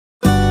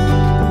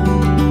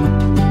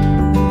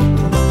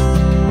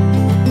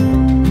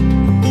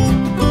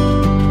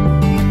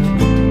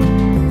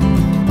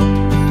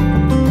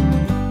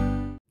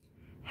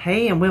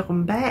Hey, and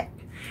welcome back.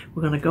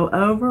 We're going to go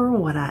over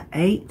what I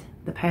ate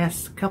the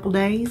past couple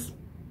days.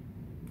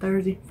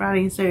 Thursday,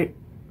 Friday, and Saturday.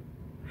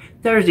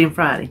 Thursday and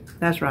Friday.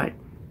 That's right.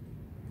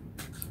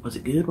 Was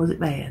it good? Was it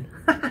bad?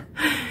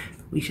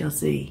 We shall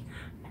see.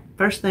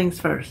 First things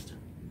first.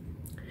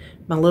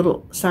 My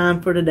little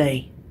sign for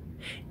today.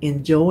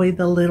 Enjoy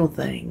the little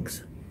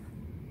things.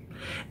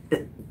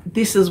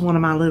 This is one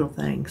of my little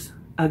things.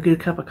 A good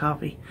cup of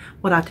coffee.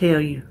 What I tell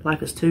you,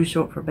 life is too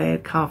short for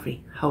bad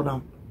coffee. Hold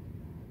on.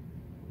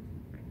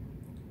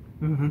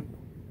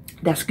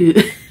 That's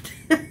good.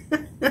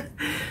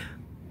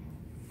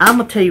 I'm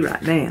going to tell you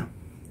right now,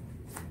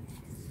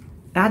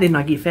 I did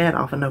not get fat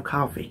off of no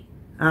coffee.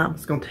 I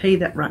was going to tell you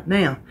that right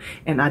now.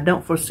 And I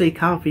don't foresee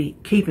coffee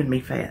keeping me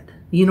fat.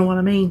 You know what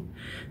I mean?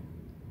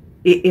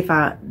 If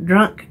I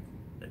drunk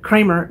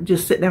creamer,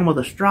 just sit down with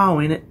a straw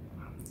in it,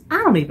 I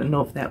don't even know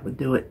if that would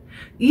do it.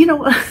 You know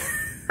what?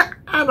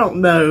 I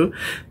don't know.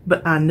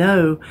 But I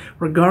know,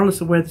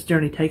 regardless of where this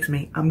journey takes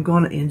me, I'm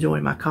going to enjoy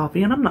my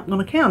coffee. And I'm not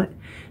going to count it.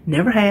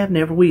 Never have,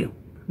 never will.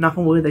 Knock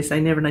on wood, they say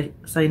never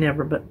say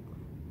never. But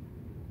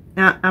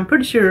now, I'm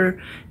pretty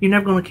sure you're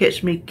never going to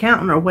catch me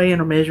counting or weighing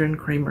or measuring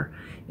creamer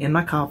in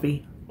my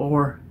coffee,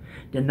 or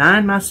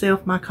denying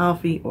myself my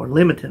coffee, or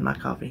limiting my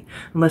coffee,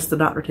 unless the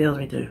doctor tells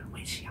me to,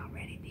 which she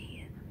already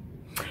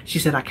did. She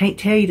said, I can't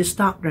tell you to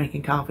stop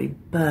drinking coffee,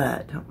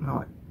 but I'm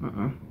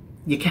like,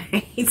 you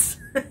can't.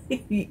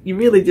 You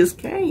really just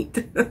can't.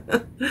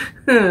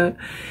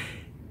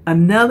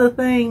 Another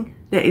thing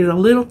that is a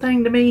little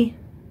thing to me,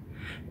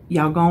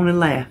 y'all go on and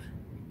laugh,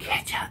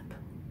 ketchup.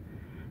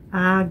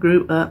 I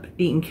grew up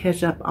eating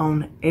ketchup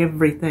on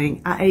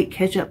everything. I ate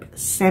ketchup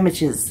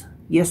sandwiches.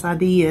 Yes, I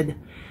did.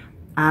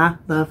 I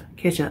love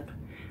ketchup.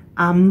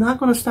 I'm not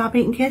going to stop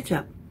eating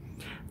ketchup.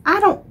 I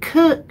don't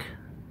cook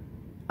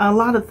a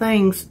lot of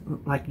things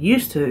like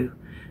used to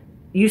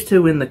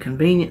in the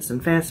convenience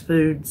and fast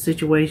food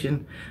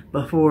situation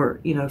before,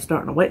 you know,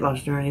 starting a weight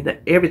loss journey,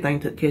 that everything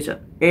took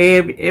ketchup.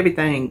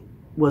 Everything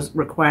was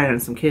requiring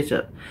some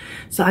ketchup.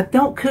 So I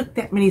don't cook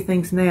that many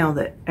things now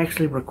that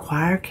actually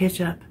require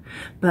ketchup.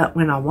 But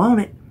when I want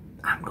it,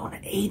 I'm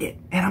going to eat it.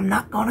 And I'm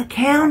not going to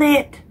count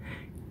it.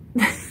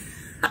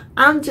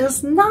 I'm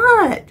just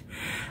not.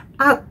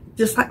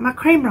 Just like my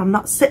creamer, I'm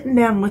not sitting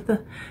down with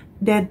the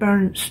dead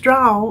burn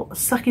straw,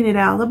 sucking it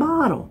out of the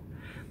bottle.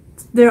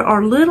 There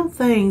are little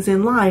things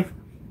in life.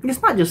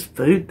 It's not just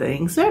food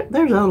things. There's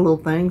other little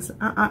things.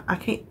 I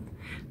can't.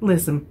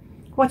 Listen,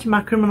 watching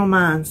my Criminal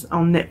Minds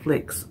on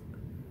Netflix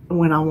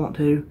when I want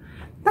to,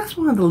 that's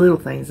one of the little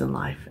things in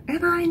life.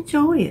 And I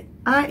enjoy it.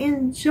 I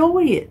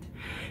enjoy it.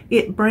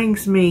 It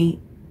brings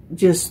me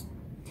just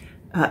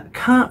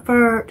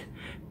comfort.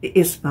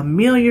 It's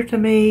familiar to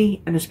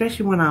me, and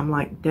especially when I'm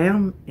like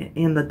down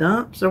in the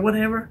dumps or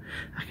whatever,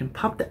 I can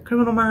pop that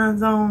Criminal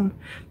Minds on,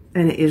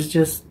 and it is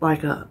just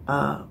like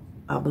a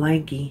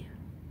blankie.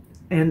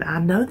 And I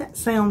know that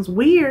sounds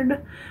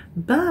weird,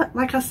 but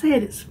like I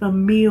said, it's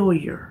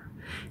familiar.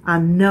 I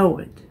know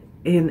it,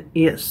 and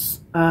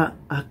it's a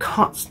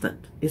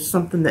constant. It's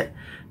something that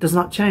does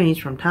not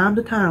change from time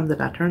to time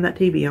that I turn that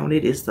TV on.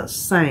 It is the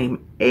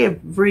same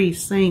every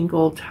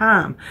single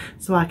time,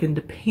 so I can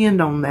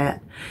depend on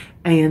that.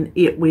 And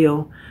it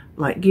will,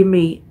 like, give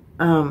me,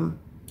 I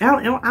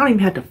don't even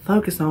have to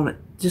focus on it,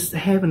 just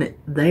having it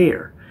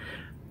there.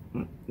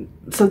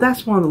 So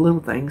that's one of the little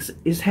things,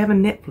 is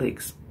having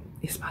Netflix.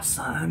 It's my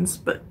son's,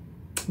 but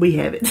we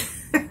have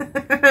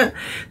it.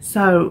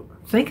 So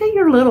think of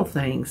your little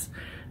things.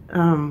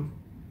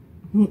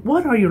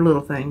 What are your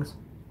little things?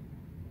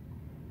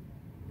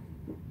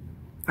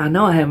 I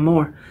know I have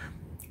more.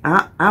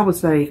 I would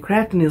say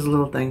crafting is a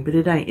little thing, but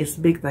it ain't. It's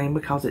a big thing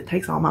because it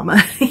takes all my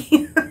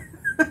money.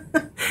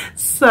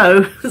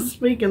 So,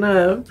 speaking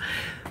of,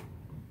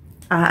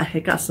 I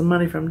had got some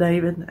money from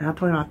David, and I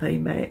told him I paid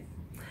him back.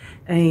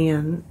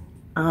 And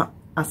I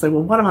said,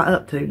 well, what am I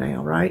up to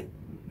now, right?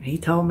 He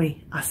told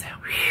me. I said,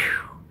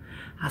 whew.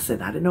 I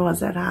said, I didn't know I was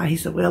that high. He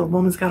said, well, a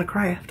woman's got a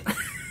craft.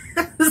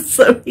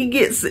 So he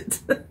gets it.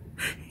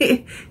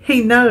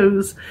 He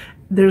knows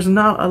there's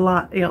not a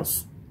lot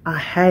else I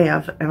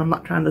have, and I'm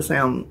not trying to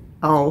sound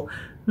all,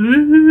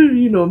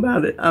 you know,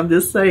 about it. I'm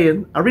just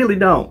saying, I really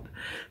don't.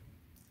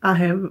 I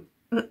have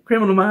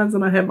Criminal Minds,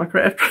 and I have my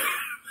craft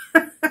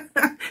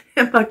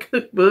and my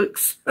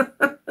cookbooks.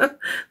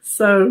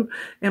 So,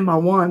 and my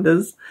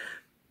Wandas.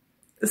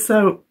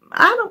 So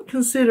I don't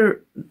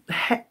consider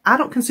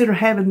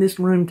having this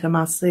room to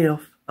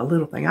myself a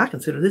little thing. I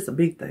consider this a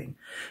big thing,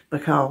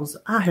 because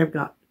I have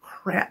got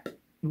crap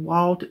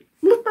walled.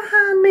 Look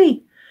behind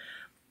me.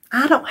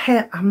 I don't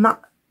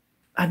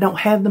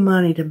have the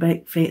money to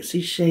make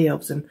fancy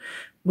shelves, and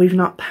we've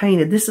not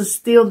painted. This is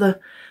still the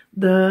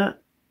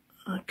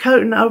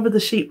coating over the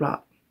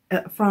sheetrock.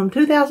 From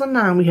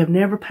 2009, we have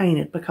never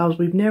painted because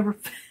we've never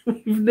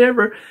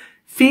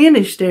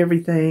finished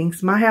everything.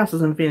 So my house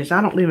is unfinished.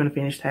 I don't live in a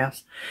finished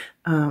house.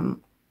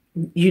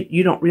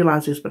 You don't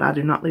realize this, but I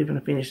do not live in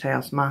a finished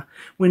house. My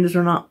windows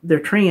are not, they're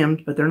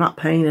trimmed, but they're not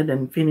painted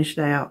and finished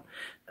out.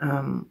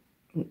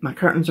 My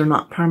curtains are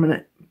not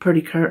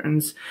pretty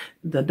curtains.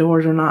 The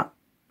doors are not,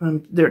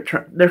 they're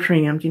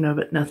trimmed, you know,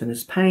 but nothing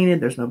is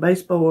painted. There's no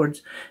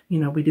baseboards. You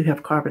know, we do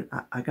have carpet.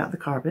 I got the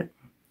carpet.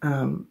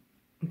 So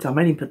I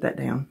made him put that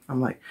down.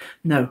 I'm like,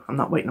 no, I'm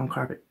not waiting on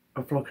carpet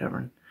or floor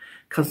covering.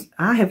 Because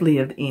I have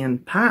lived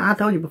in, I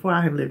told you before,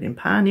 I have lived in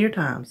pioneer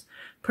times.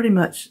 Pretty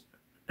much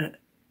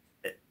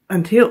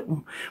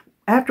until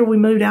after we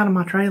moved out of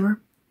my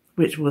trailer,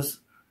 which was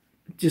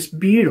just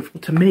beautiful.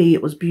 To me,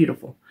 it was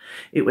beautiful.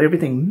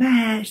 Everything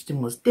matched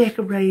and was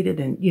decorated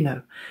and, you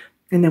know.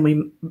 And then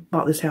we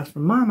bought this house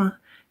from Mama,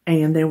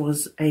 and there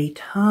was a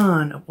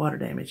ton of water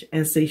damage.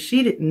 And see,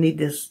 she didn't need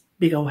this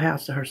big old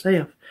house to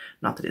herself.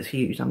 Not that it's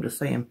huge, I'm just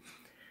saying.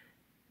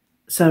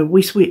 So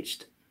we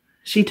switched.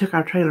 She took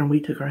our trailer and we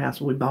took her house,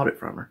 and we bought it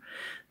from her.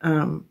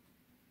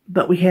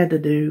 But we had to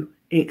do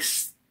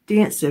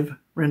extensive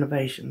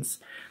renovations.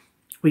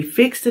 We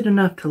fixed it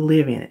enough to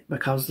live in it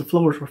because the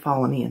floors were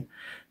falling in.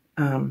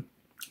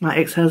 My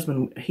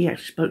ex-husband, he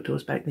actually spoke to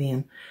us back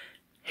then.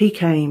 He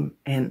came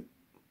and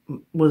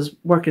was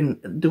working,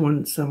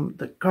 doing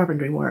the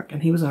carpentry work,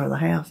 and he was under the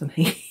house, and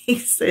he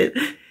said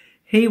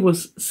he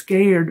was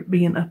scared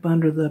being up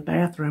under the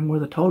bathroom where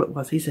the toilet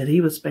was. He said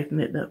he was expecting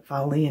it to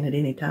fall in at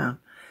any time.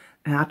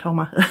 And I told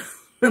my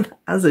husband,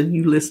 I said,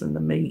 you listen to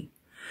me.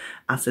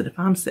 I said, if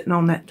I'm sitting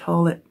on that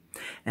toilet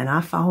and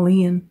I fall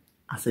in,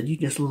 I said, you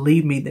just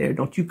leave me there.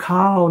 Don't you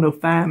call no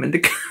fireman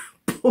to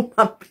pull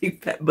my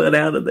big fat butt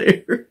out of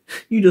there.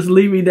 You just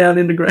leave me down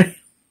in the ground.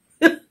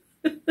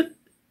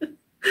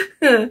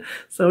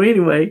 So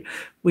anyway,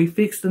 we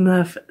fixed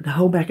enough. The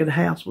whole back of the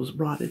house was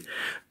rotted.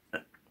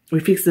 We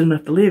fixed it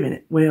enough to live in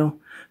it. Well,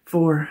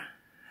 for,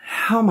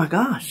 oh my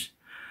gosh,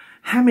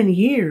 how many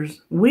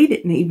years we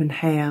didn't even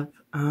have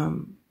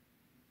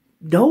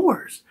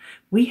doors.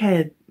 We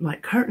had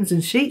like curtains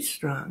and sheets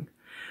strung.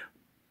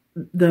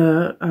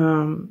 A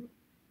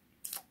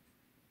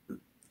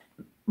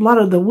lot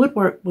of the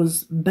woodwork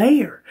was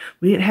bare.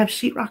 We didn't have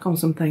sheetrock on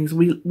some things.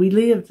 We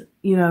lived,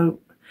 you know,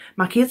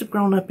 my kids have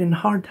grown up in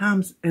hard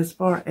times as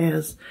far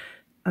as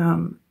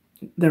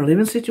their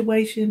living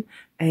situation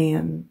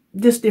and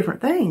just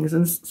different things.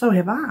 And so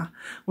have I.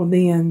 Well,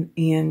 then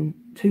in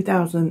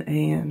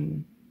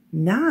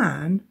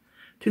 2009,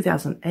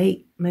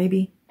 2008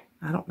 maybe,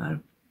 I don't know,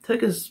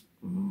 took us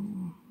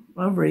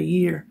over a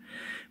year.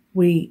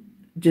 We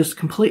just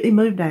completely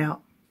moved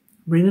out,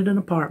 rented an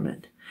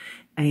apartment,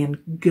 and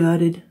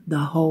gutted the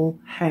whole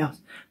house.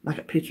 I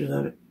got pictures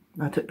of it.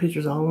 I took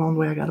pictures all along the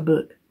way. I got a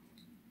book.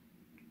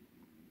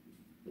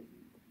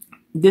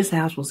 This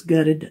house was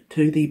gutted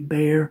to the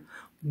bare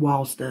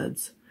wall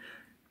studs.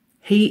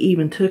 He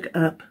even took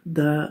up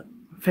the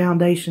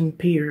foundation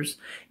piers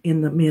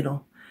in the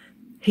middle.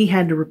 He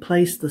had to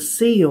replace the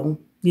seal.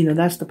 You know,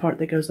 that's the part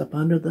that goes up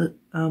under the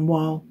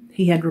wall.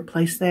 He had to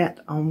replace that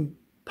on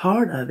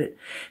part of it.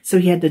 So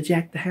he had to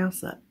jack the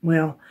house up.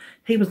 Well,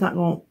 he was not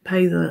going to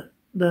pay the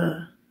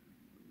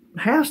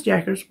house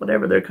jackers,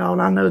 whatever they're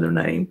called. I know their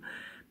name.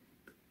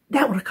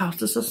 That would have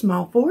cost us a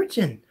small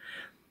fortune.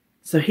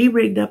 So he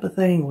rigged up a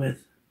thing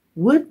with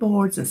wood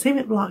boards and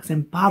cement blocks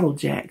and bottle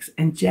jacks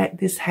and jacked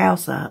this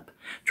house up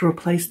to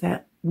replace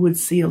that wood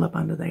seal up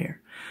under there.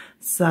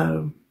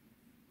 So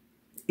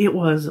it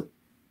was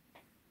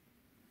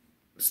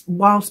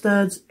wall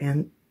studs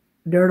and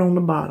dirt on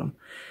the bottom.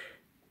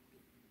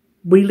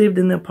 We lived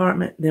in the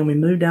apartment, then we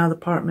moved out of the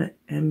apartment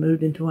and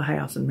moved into a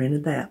house and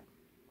rented that.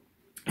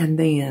 And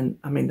then,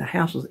 I mean, the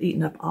house was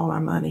eating up all our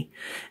money.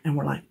 And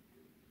we're like,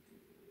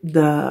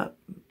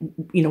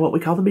 you know, what we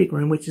call the big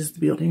room, which is the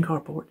built-in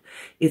carport,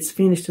 it's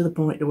finished to the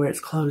point to where it's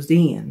closed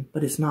in,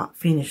 but it's not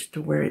finished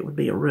to where it would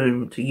be a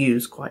room to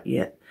use quite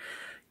yet.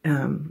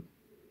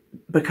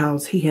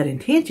 Because he had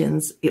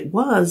intentions, it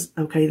was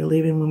okay to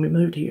live in when we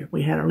moved here.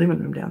 We had our living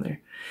room down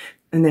there.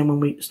 And then when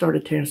we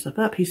started tearing stuff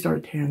up, he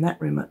started tearing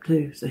that room up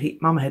too. So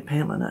Mama had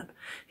paneling up.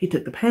 He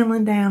took the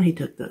paneling down. He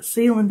took the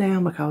ceiling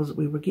down because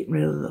we were getting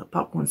rid of the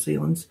popcorn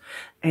ceilings.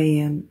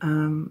 And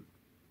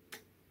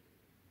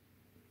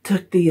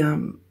took the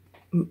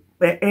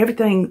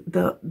everything,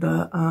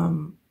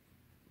 the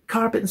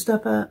carpet and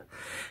stuff up.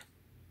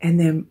 And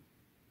then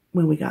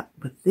when we got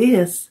with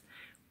this,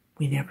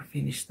 we never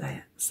finished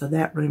that. So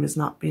that room is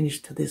not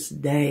finished to this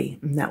day.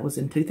 And that was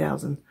in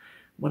 2000.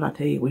 What I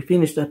tell you, we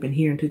finished up in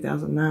here in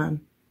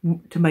 2009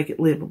 to make it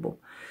livable.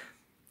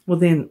 Well,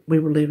 then we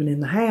were living in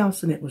the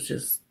house, and it was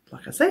just,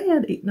 like I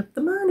said, eating up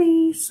the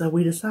money. So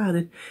we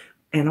decided,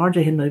 and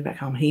RJ had moved back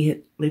home. He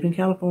had lived in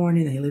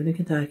California, then he lived in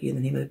Kentucky, and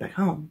then he moved back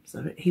home.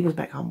 So he was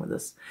back home with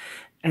us.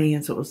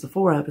 And so it was the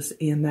four of us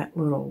in that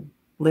little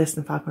less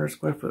than 500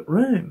 square foot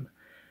room.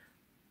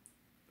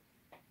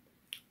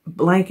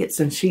 Blankets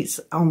and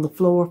sheets on the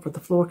floor for the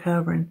floor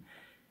covering.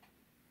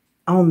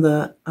 On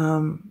the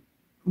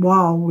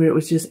wall where it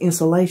was just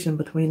insulation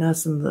between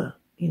us and the,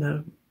 you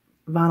know,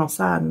 vinyl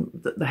siding.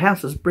 The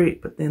house is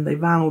brick, but then they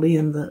vinyled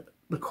in the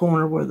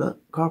corner where the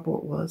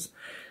carport was.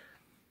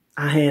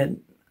 I had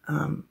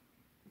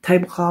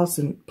tablecloths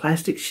and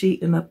plastic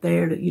sheeting up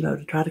there to, you know,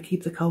 to try to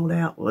keep the cold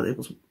out. Well, it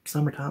was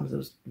summertime. It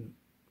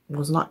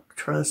was not,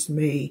 trust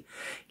me,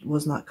 it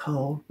was not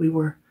cold. We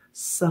were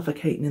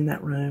suffocating in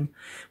that room.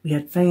 We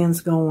had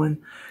fans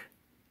going.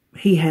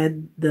 He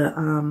had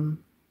the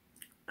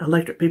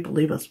electric people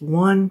leave us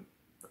one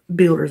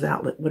builder's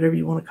outlet, whatever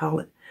you want to call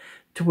it,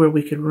 to where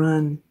we could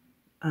run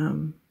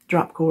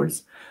drop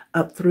cords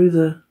up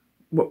through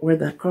where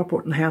the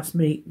carport and the house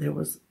meet. There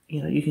was,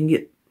 you can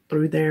get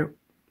through there.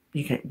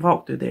 You can't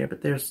walk through there,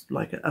 but there's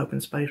like an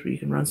open space where you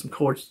can run some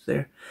cords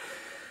there.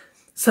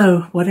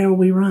 So whatever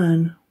we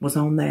run was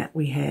on that.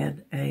 We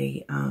had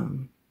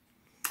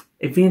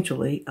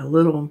eventually a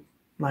little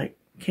like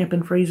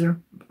camping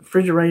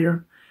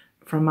refrigerator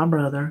from my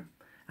brother.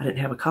 I didn't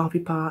have a coffee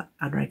pot.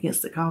 I drank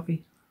instant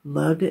coffee.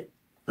 Loved it.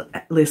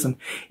 Listen,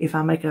 if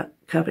I make a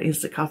cup of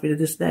instant coffee to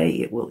this day,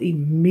 it will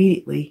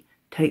immediately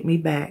take me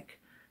back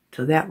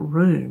to that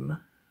room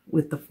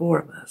with the four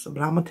of us.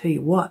 But I'm going to tell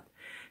you what,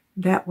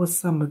 that was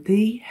some of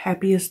the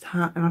happiest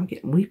time, and I'm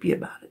getting weepy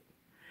about it.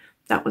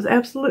 That was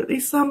absolutely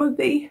some of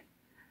the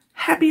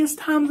happiest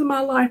times of my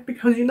life,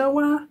 because you know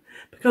why?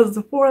 Because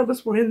the four of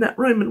us were in that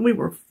room and we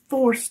were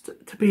forced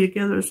to be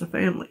together as a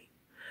family.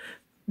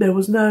 There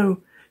was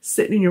no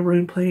sitting in your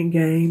room playing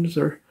games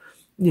or,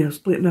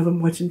 splitting up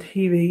and watching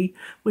TV.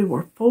 We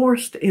were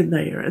forced in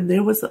there, and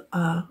there was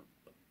a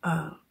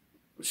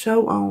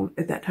show on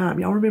at that time.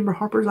 Y'all remember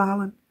Harper's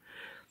Island?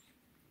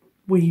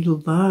 We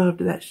loved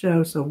that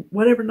show. So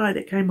whatever night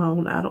it came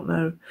on, I don't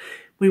know.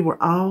 We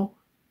were all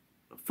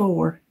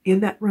four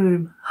in that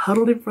room,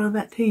 huddled in front of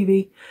that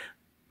TV,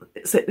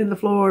 sitting in the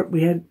floor.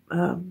 We had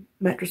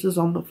mattresses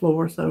on the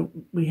floor, so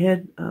we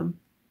had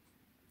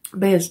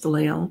beds to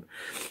lay on.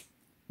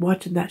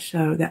 Watching that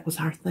show, that was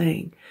our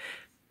thing.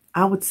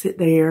 I would sit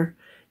there,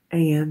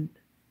 and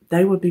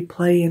they would be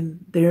playing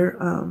their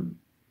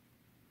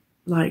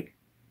like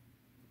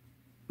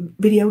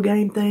video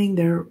game thing,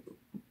 their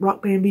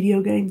rock band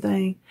video game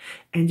thing,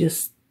 and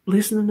just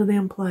listening to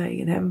them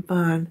play and having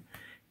fun.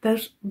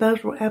 Those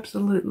were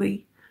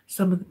absolutely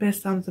some of the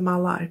best times of my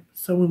life.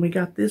 So when we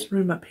got this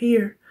room up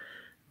here,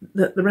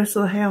 the rest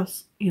of the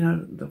house,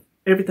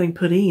 everything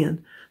put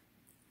in,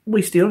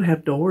 we still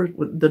have doors.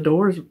 The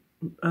doors,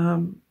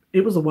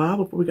 it was a while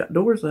before we got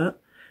doors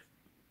up.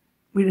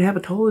 We didn't have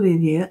a toilet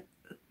in yet.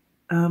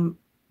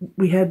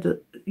 We had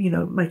to,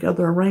 make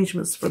other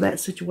arrangements for that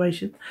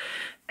situation.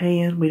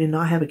 And we did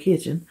not have a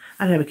kitchen.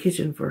 I didn't have a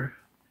kitchen for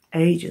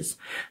ages.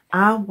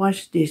 I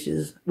washed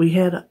dishes. We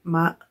had,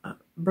 my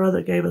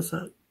brother gave us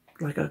a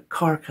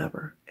car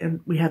cover.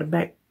 And we had a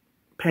back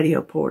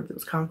patio board that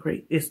was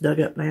concrete. It's dug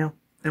up now.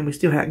 And we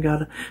still hadn't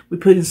got we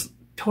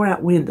tore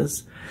out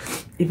windows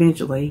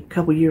eventually a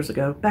couple years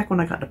ago. Back when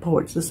I got the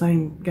porch, the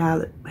same guy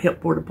that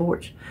helped pour the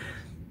porch,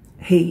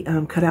 he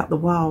cut out the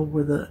wall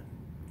where the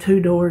two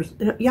doors.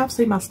 Y'all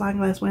see my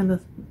sliding glass window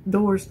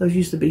doors? Those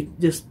used to be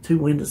just two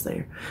windows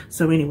there.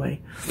 So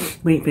anyway,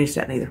 we ain't finished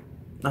that neither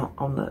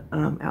on the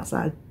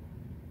outside.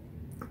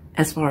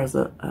 As far as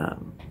the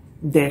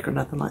deck or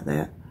nothing like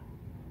that.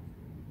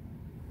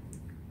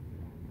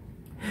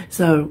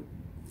 So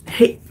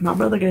my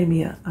brother gave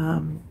me a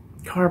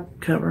carb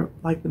cover,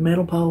 like the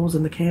metal poles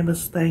and the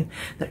canvas thing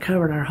that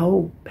covered our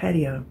whole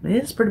patio. And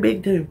it's pretty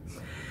big too.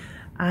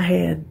 I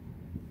had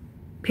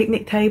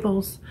picnic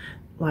tables,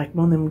 like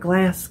one of them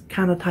glass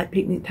kind of type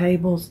picnic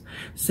tables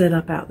set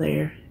up out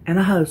there, and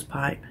a hose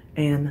pipe.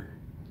 And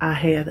I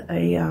had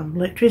a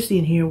electricity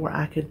in here where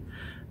I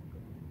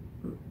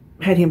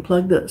had him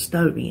plug the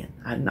stove in.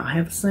 I did not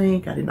have a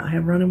sink. I did not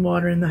have running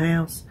water in the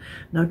house.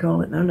 No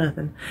toilet, no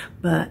nothing.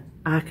 But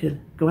I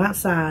could go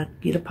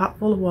outside, get a pot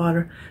full of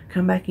water,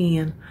 come back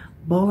in,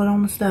 boil it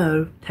on the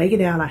stove, take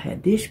it out. I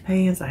had dish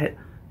pans. I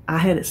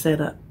had it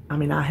set up.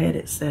 I had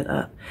it set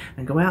up,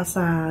 and go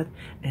outside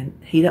and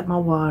heat up my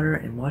water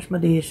and wash my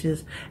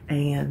dishes,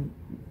 and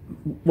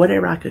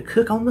whatever I could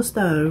cook on the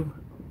stove,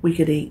 we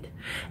could eat.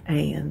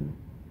 And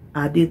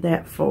I did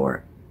that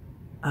for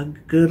a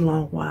good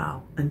long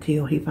while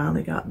until he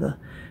finally got the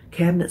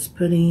cabinets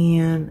put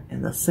in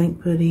and the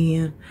sink put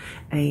in.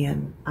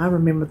 And I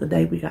remember the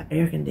day we got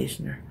air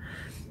conditioner,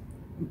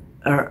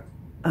 or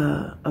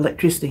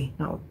electricity,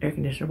 not air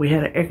conditioner. We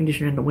had an air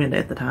conditioner in the window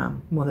at the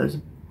time, one of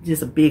those,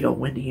 just a big old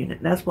window unit.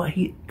 That's what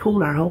he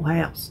cooled our whole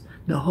house.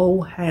 The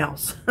whole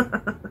house.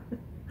 I'm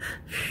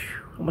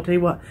gonna tell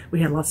you what,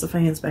 we had lots of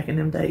fans back in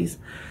them days.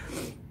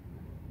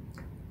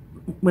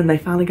 When they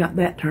finally got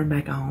that turned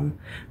back on,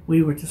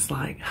 we were just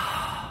like,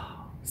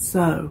 oh.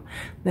 So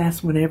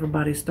that's when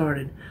everybody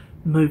started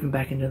moving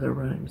back into their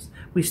rooms.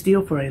 We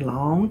still, for a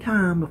long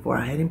time before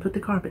I had him put the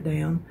carpet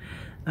down,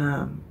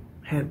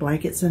 had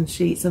blankets and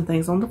sheets and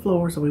things on the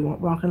floor, so we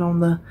weren't walking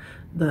on the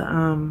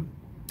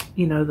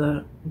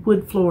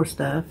wood floor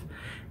stuff.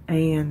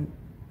 And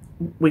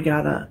we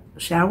got a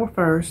shower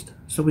first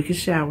so we could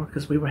shower,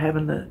 because we were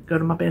having to go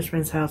to my best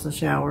friend's house and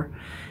shower.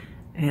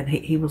 And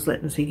he was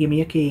letting us, he gave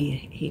me a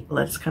key. He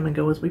let us come and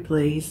go as we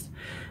pleased.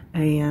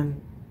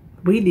 And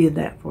we did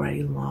that for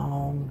a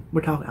long,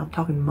 I'm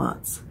talking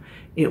months.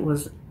 It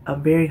was a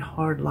very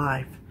hard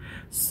life.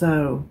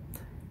 So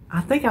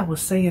I think I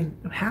was saying,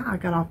 how I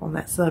got off on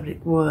that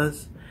subject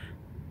was,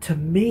 to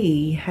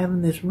me,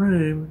 having this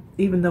room,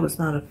 even though it's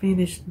not a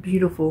finished,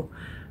 beautiful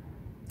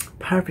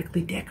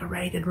perfectly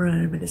decorated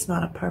room, and it's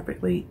not a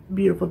perfectly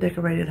beautiful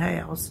decorated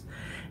house.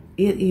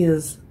 It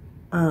is,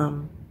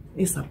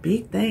 it's a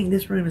big thing.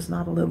 This room is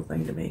not a little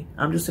thing to me.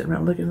 I'm just sitting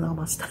around looking at all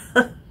my stuff.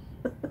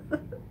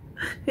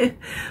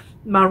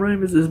 My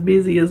room is as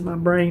busy as my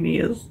brain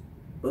is.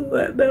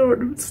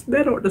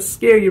 That ought to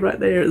scare you right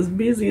there. As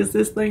busy as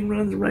this thing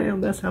runs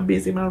around, that's how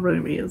busy my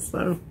room is.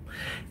 So,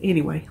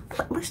 anyway,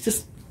 let's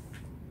just...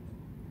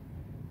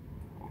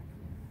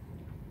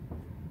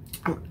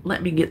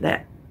 let me get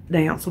that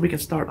down so we can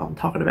start on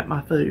talking about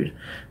my food.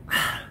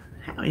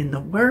 How in the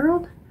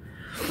world?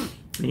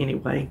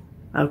 Anyway,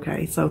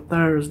 okay, so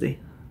Thursday.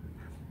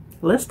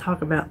 Let's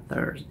talk about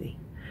Thursday.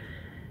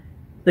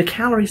 The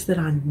calories that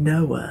I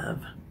know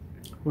of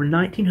were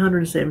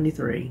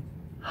 1,973,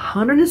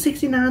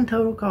 169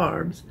 total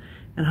carbs,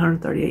 and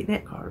 138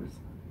 net carbs.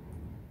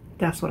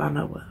 That's what I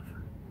know of.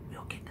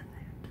 We'll get to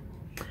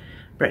that.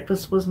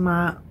 Breakfast was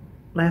my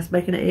last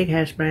bacon and egg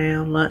hash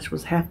brown. Lunch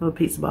was half of a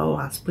pizza bowl.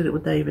 I split it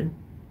with David.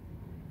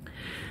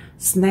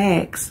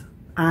 Snacks,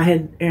 I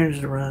had errands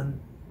to run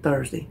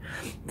Thursday.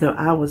 So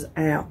I was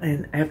out,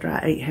 and after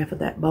I ate half of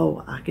that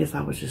bowl, I guess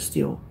I was just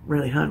still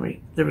really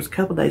hungry. There was a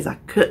couple days I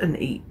couldn't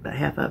eat but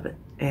half of it.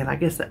 And I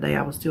guess that day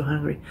I was still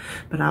hungry.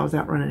 But I was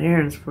out running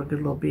errands for a good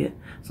little bit.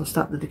 So I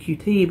stopped at the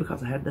QT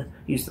because I had to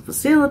use the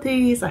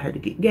facilities. I had to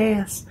get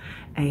gas.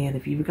 And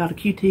if you've got a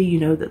QT, you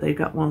know that they've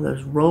got one of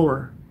those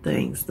roller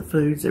things, the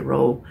foods that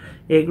roll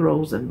egg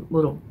rolls and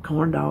little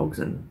corn dogs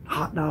and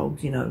hot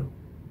dogs, you know,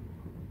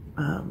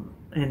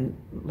 and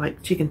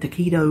like chicken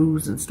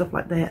taquitos and stuff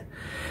like that.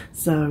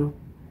 So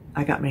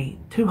I got me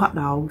 2 hot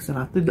dogs, and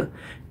I threw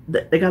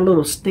they got a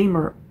little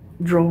steamer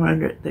drawer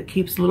under it that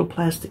keeps little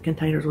plastic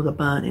containers with a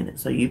bun in it.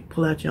 So you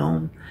pull out your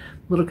own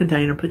little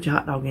container, put your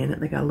hot dog in it.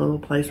 They got a little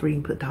place where you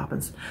can put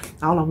toppings.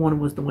 All I wanted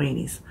was the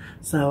weenies.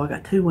 So I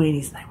got 2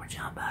 weenies. They were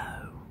jumbo.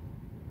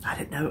 I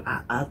didn't know.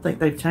 I think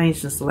they've changed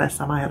since the last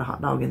time I had a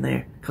hot dog in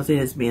there, because it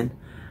has been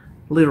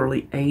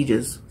literally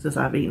ages since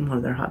I've eaten one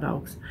of their hot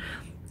dogs.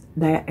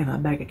 That and a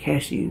bag of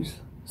cashews.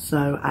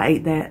 So I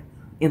ate that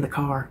in the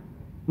car,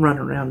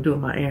 running around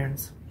doing my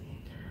errands.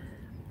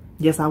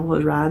 Yes, I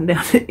was riding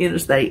down the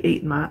interstate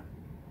eating my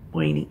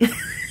weenie.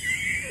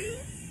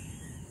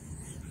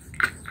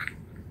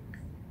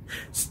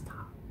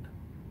 Stop.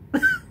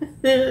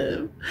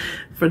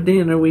 For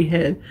dinner we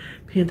had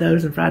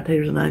pintos and fried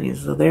taters and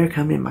onions, so they're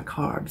coming in my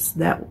carbs.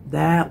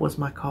 That was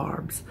my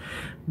carbs.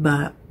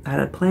 But I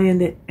had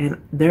planned it,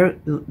 and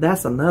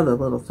that's another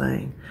little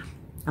thing.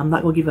 I'm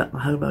not going to give up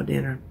my hobo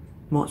dinner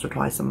once or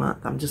twice a month.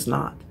 I'm just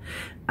not.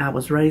 I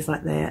was raised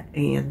like that,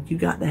 and you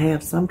got to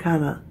have some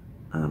kind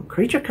of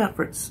creature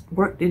comforts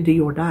worked into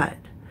your diet,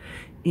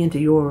 into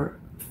your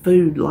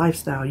food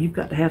lifestyle. You've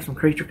got to have some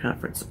creature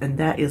comforts, and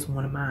that is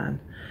one of mine.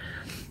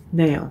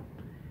 Now,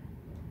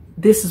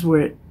 this is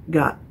where it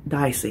got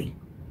dicey.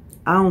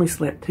 I only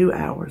slept 2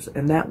 hours,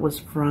 and that was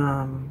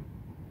from,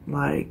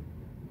 like,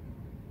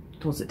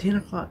 was it 10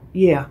 o'clock?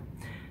 Yeah,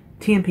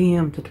 10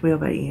 p.m. to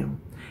 12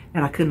 a.m.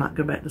 And I could not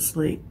go back to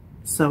sleep.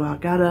 So I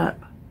got up,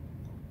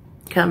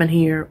 come in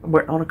here,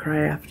 worked on a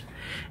craft,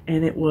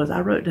 and it was,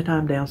 I wrote the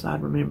time down so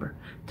I'd remember,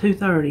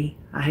 2:30.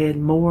 I had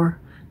more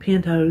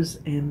pintos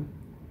and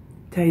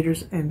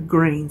taters and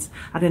greens.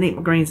 I didn't eat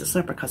my greens at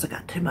supper because I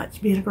got too much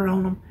vinegar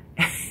on them,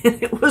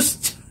 and it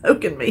was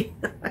choking me.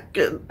 I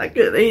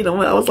couldn't eat them.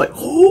 I was like,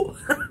 oh.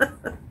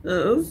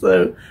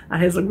 So I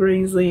had some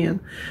greens then.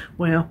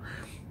 Well,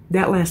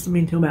 that lasted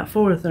me until about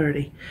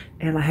 4:30,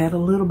 and I had a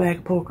little bag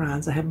of pork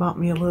rinds. I had bought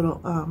me a little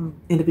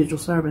individual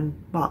serving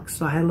box,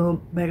 so I had a little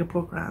bag of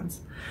pork rinds.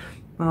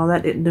 Well,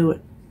 that didn't do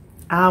it.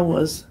 I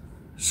was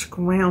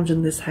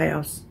scrounging this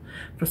house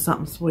for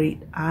something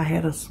sweet. I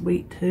had a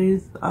sweet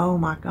tooth. Oh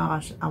my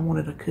gosh, I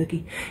wanted a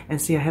cookie.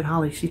 And see, I had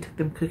Holly, she took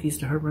them cookies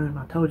to her room.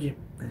 I told you.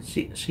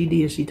 She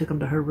did. She took them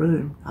to her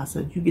room. I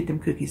said, you get them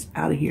cookies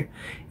out of here,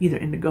 either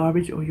in the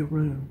garbage or your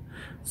room.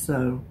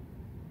 So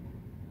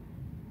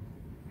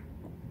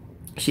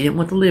she didn't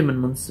want the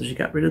lemon ones, so she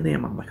got rid of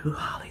them. I'm like, oh,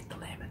 I'll eat the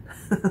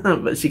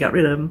lemon. But she got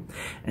rid of them,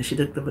 and she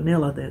took the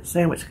vanilla, the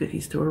sandwich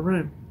cookies, to her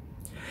room.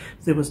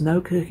 So there was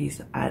no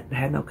cookies. I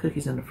had no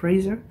cookies in the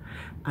freezer.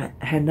 I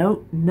had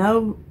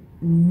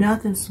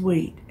nothing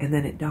sweet. And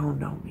then it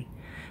dawned on me.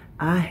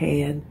 I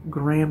had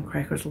graham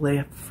crackers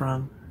left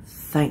from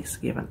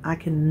Thanksgiving. I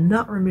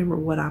cannot remember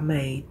what I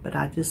made, but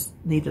I just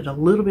needed a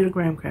little bit of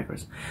graham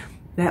crackers.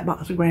 That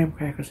box of graham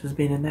crackers has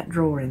been in that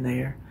drawer in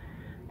there.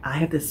 I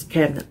have this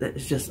cabinet that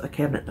is just a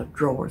cabinet of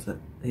drawers that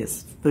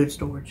is food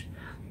storage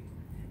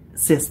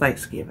since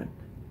Thanksgiving.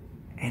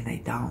 And they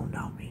dawned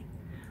on me.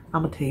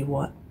 I'm going to tell you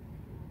what.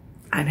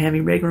 I didn't have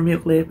any regular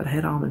milk left, but I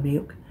had almond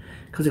milk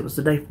because it was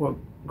the day before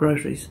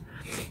groceries.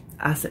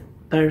 I said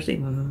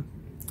Thursday,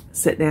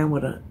 sat down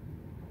with a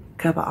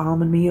cup of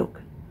almond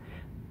milk,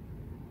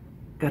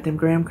 got them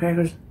graham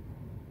crackers,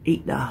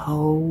 eat the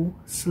whole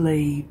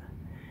sleeve,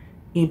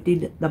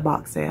 emptied the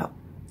box out.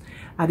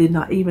 I did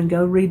not even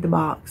go read the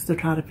box to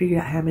try to figure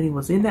out how many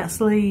was in that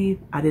sleeve.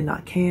 I did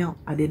not count.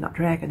 I did not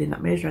track. I did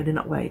not measure. I did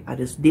not weigh. I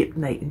just dipped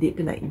and ate and dipped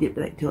and ate and dipped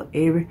and ate until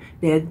every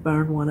dead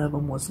burned one of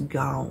them was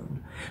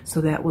gone.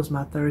 So that was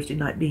my Thursday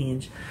night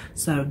binge.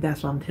 So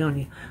that's what I'm telling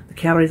you. The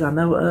calories I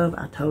know of,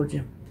 I told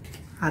you,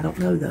 I don't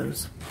know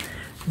those.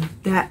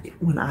 That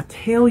when I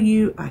tell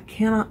you I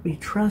cannot be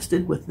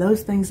trusted with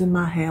those things in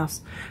my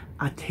house,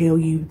 I tell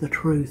you the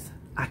truth.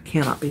 I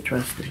cannot be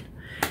trusted.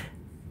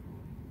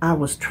 I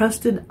was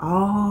trusted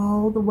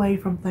all the way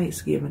from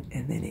Thanksgiving,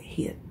 and then it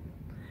hit.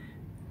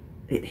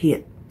 It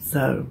hit.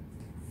 So,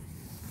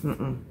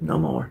 no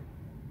more.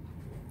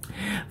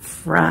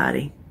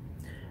 Friday,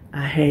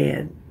 I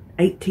had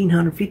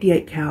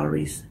 1,858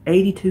 calories,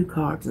 82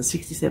 carbs, and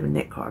 67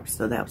 net carbs.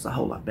 So that was a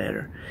whole lot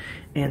better.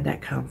 And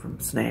that come from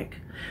snack.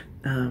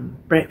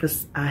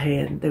 Breakfast,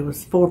 there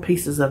was 4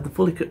 pieces of the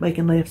fully cooked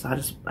bacon left, so I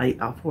just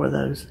ate all 4 of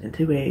those and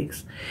 2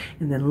 eggs.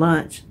 And then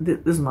lunch, this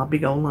is my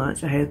big old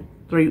lunch. I had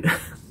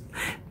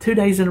 2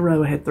 days in a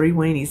row I had 3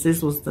 weenies.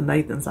 This was the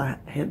Nathan's. I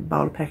had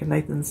bought a pack of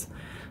Nathan's.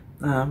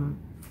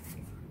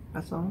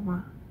 That's on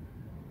my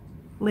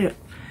lip.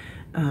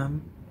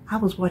 I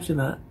was watching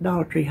a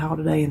Dollar Tree haul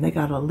today, and they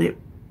got a lip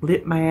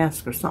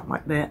mask or something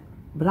like that.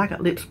 But I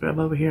got lip scrub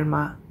over here in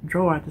my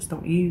drawer I just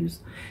don't use.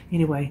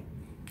 Anyway,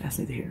 that's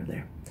neither here nor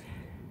there.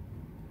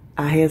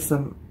 I had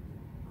some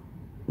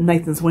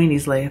Nathan's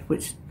weenies left,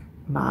 which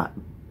my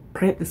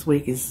prep this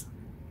week is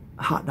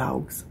hot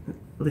dogs.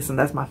 Listen,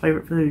 that's my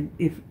favorite food.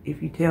 If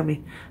you tell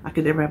me I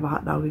could never have a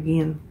hot dog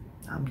again,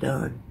 I'm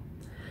done.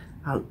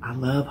 I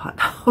love hot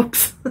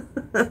dogs.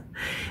 Then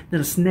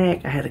a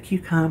snack, I had a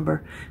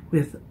cucumber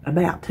with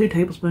about 2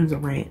 tablespoons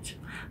of ranch.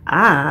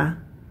 I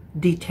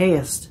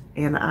detest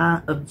and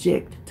I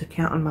object to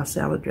counting my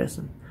salad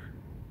dressing,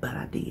 but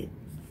I did.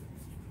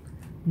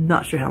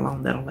 Not sure how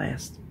long that'll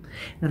last.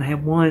 Then I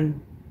have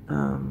one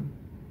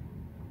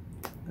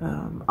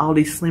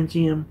Aldi Slim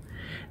Jim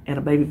and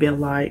a Baby Bell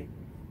Light.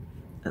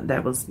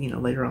 That was,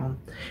 later on.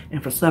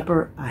 And for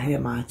supper, I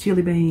had my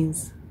chili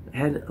beans. I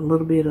had a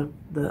little bit of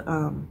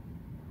the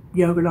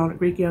yogurt on it,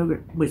 Greek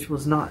yogurt, which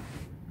was not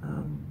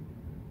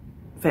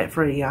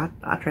fat-free. I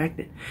tracked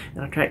it.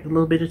 And I tracked a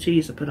little bit of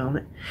cheese I put on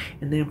it.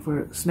 And then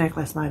for snack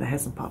last night, I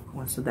had some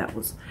popcorn. So that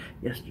was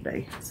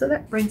yesterday. So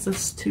that brings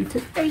us to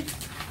today.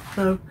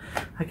 So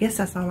I guess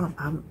that's all.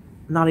 I'm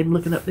not even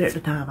looking up there at the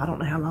time. I don't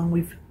know how long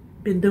we've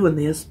been doing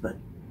this, but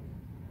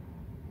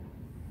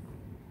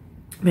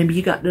maybe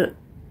you got to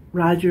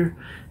ride your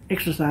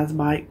exercise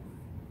bike.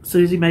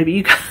 Susie, maybe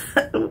you got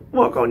to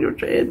walk on your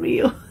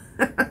treadmill.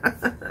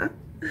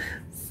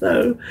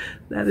 So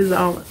that is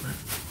all.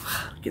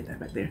 Get that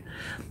back there.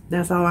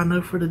 That's all I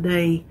know for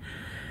today.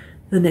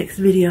 The next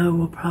video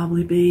will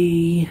probably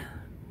be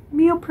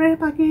meal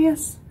prep, I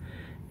guess.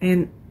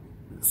 And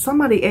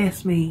somebody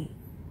asked me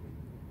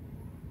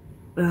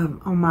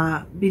on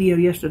my video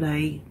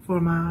yesterday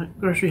for my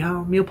grocery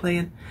haul meal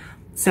plan,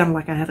 sounded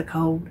like I had a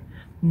cold.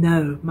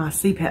 No, my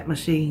CPAP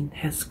machine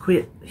has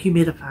quit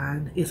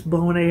humidifying. It's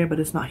blowing air,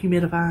 but it's not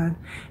humidifying.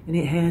 And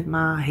it had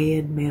my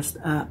head messed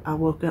up. I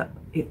woke up,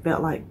 it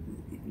felt like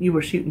you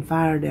were shooting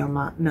fire down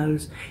my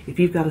nose. If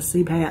you've got a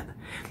CPAP,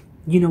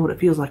 you know what it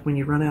feels like when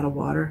you run out of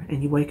water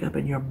and you wake up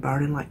and you're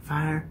burning like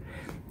fire.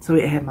 So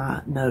it had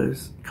my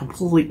nose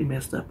completely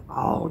messed up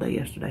all day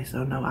yesterday.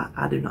 So no,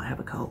 I do not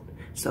have a cold.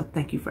 So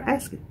thank you for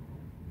asking.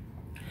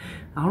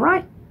 All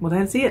right, well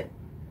that's it.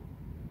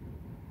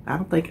 I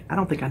don't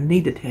think I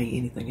need to tell you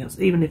anything else.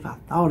 Even if I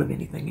thought of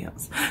anything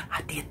else,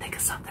 I did think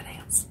of something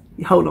else.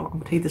 Hold on, I'm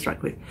gonna tell you this right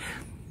quick.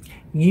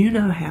 You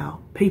know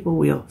how people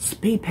will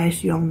speed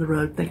past you on the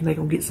road thinking they're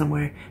gonna get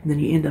somewhere, and then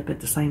you end up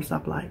at the same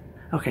stoplight.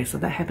 Okay, so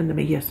that happened to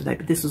me yesterday,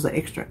 but this was an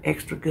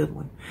extra good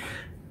one.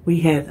 We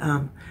had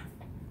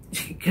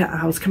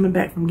I was coming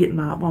back from getting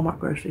my Walmart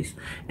groceries,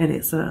 and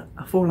it's a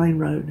 4-lane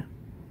road.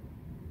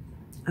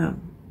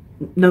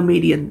 No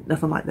median,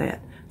 nothing like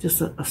that.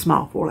 Just a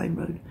small 4-lane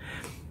road.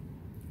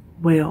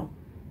 Well,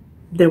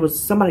 there was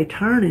somebody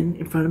turning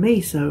in front of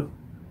me, so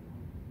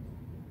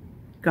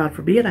God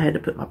forbid I had to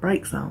put my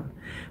brakes on.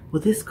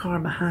 Well, this car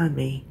behind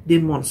me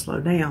didn't want to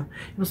slow down.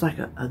 It was like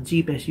a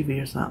Jeep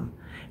SUV or something.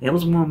 It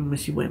was a woman when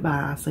she went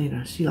by. I seen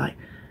her. She like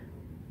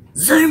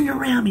zoomed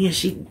around me and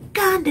she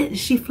got it. And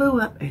she flew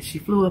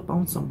up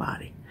on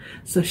somebody.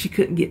 So she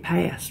couldn't get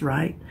past,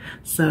 right?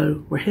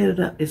 So we're headed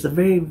up. It's a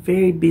very,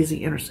 very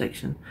busy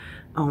intersection.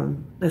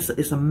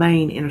 It's a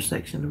main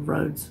intersection of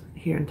roads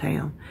here in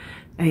town.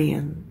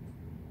 And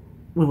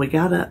when we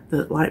got up,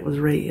 the light was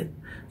red.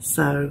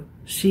 So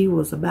she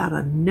was about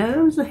a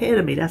nose ahead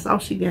of me. That's all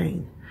she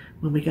gained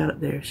when we got up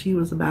there. She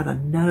was about a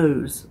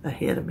nose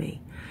ahead of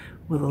me.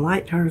 Well, the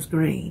light turns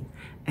green,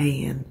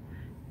 and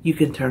you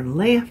can turn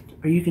left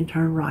or you can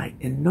turn right.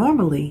 And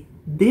normally,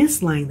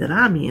 this lane that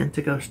I'm in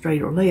to go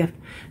straight or left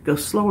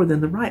goes slower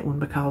than the right one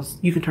because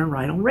you can turn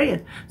right on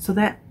red. So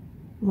that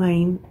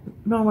lane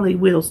normally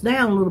wheels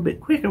down a little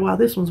bit quicker while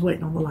this one's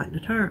waiting on the light to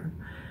turn.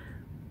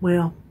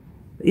 Well,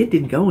 it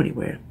didn't go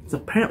anywhere. So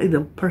apparently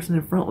the person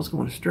in front was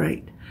going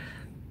straight.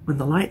 When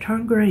the light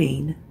turned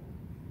green,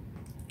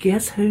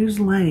 Guess whose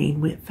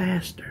lane went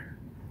faster?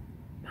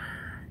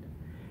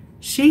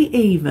 She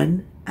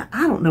even,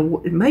 I don't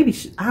know, maybe,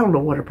 I don't know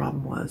what her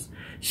problem was.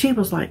 She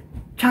was like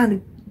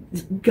trying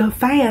to go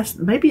fast.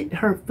 Maybe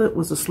her foot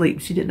was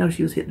asleep. She didn't know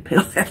she was hitting the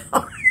pedal that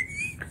hard.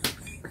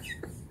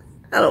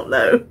 I don't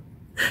know.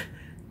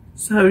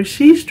 So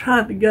she's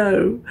trying to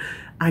go,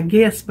 I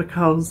guess,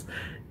 because,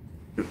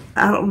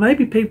 I don't,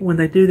 maybe people when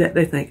they do that,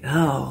 they think,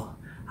 oh,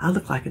 I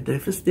look like a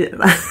doofus,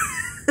 didn't I?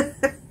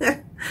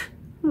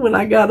 When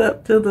I got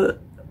up to the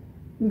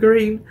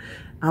green,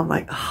 I'm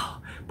like,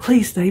 oh,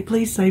 please stay,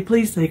 please stay,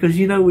 please stay. Because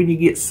you know when you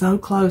get so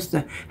close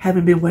to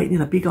having been waiting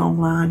in a big long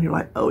line, you're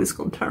like, oh, it's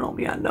going to turn on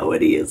me. I know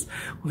it is.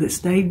 Well, it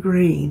stayed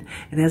green.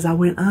 And as I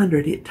went under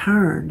it, it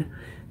turned.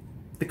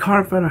 The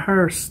car in front of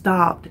her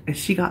stopped, and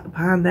she got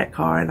behind that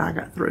car, and I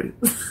got through.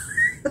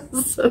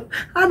 So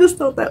I just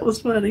thought that was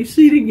funny.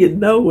 She didn't get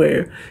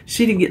nowhere.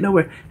 She didn't get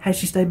nowhere. Had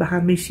she stayed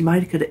behind me, she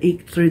might have could have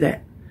eked through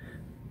that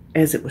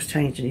as it was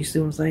changing. You see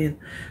what I'm saying?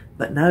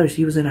 But no,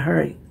 she was in a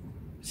hurry.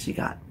 She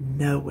got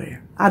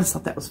nowhere. I just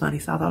thought that was funny,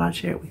 so I thought I'd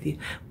share it with you.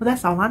 Well,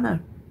 that's all I know.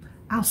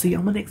 I'll see you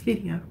on my next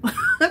video.